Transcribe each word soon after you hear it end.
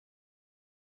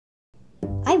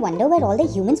wonder where all the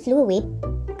humans flew away.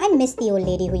 I miss the old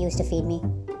lady who used to feed me.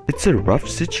 It's a rough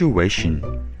situation.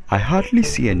 I hardly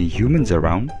see any humans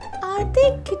around. Are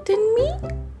they kidding me?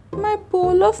 My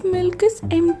bowl of milk is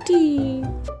empty.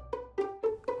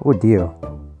 Oh dear,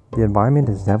 the environment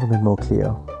has never been more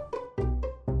clear.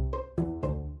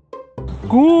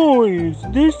 Guys,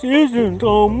 this isn't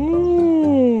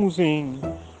amusing.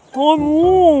 I'm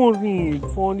worried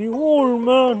for the old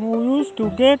man who used to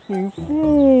get me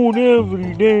food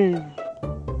every day.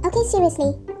 Okay,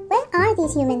 seriously, where are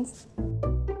these humans?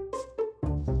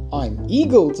 I'm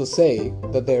eager to say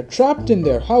that they're trapped in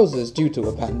their houses due to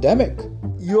a pandemic.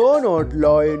 You're not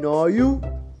lying, are you?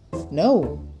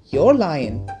 No, you're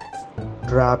lying.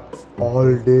 Trapped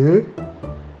all day?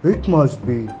 It must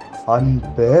be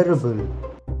unbearable.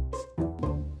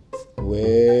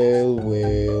 Well.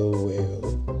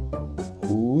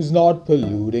 Who's not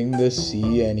polluting the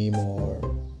sea anymore?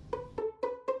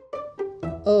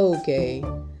 Okay,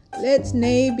 let's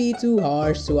nae be too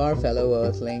harsh to our fellow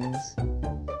Earthlings.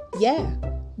 Yeah,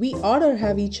 we oughter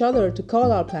have each other to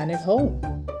call our planet home.